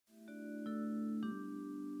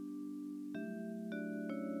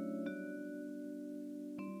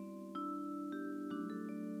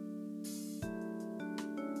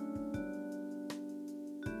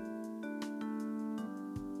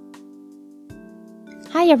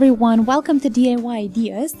Hi everyone, welcome to DIY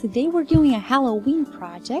Ideas. Today we're doing a Halloween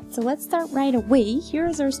project, so let's start right away.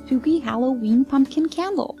 Here's our spooky Halloween pumpkin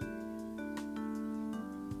candle.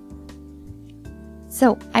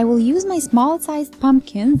 So I will use my small-sized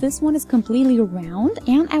pumpkin. This one is completely round,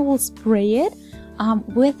 and I will spray it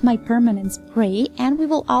with my permanent spray, and we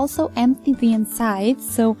will also empty the inside,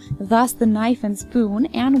 so thus the knife and spoon,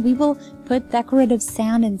 and we will put decorative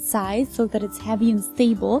sand inside so that it's heavy and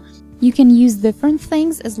stable. You can use different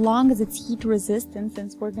things as long as it's heat resistant,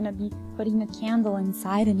 since we're gonna be putting a candle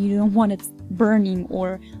inside and you don't want it burning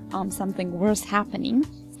or something worse happening.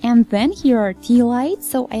 And then here are tea lights,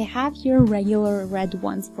 so I have here regular red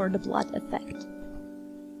ones for the blood effect.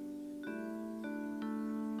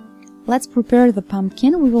 Let's prepare the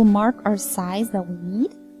pumpkin. We will mark our size that we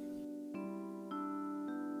need.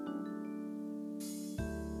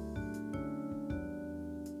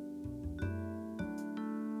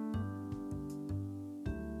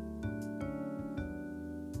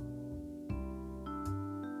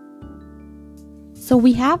 So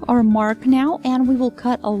we have our mark now, and we will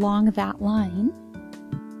cut along that line.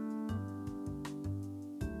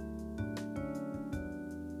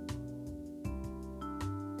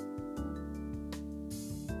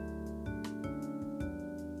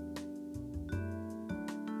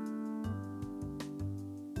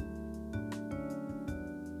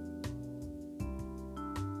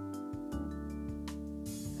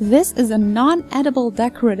 This is a non-edible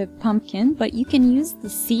decorative pumpkin, but you can use the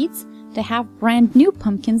seeds to have brand new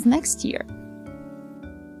pumpkins next year.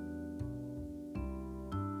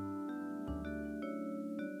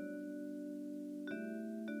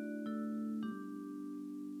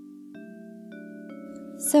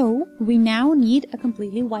 So we now need a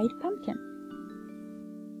completely white pumpkin.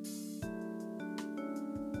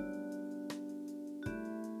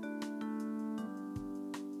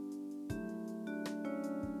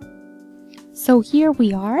 So here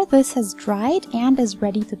we are, this has dried and is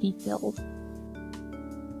ready to be filled.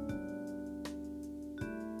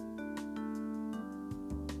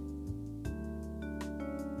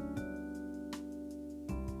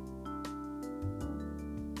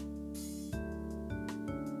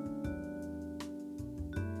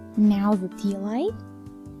 Now the tea light.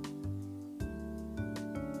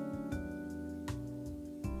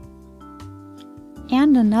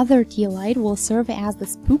 And another tea light will serve as the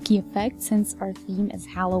spooky effect, since our theme is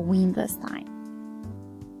Halloween this time.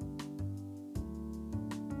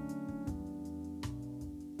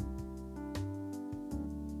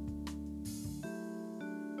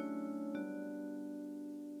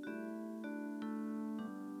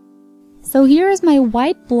 So here is my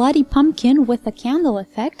white bloody pumpkin with the candle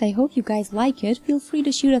effect. I hope you guys like it. Feel free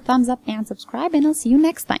to shoot a thumbs up and subscribe, and I'll see you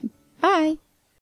next time. Bye!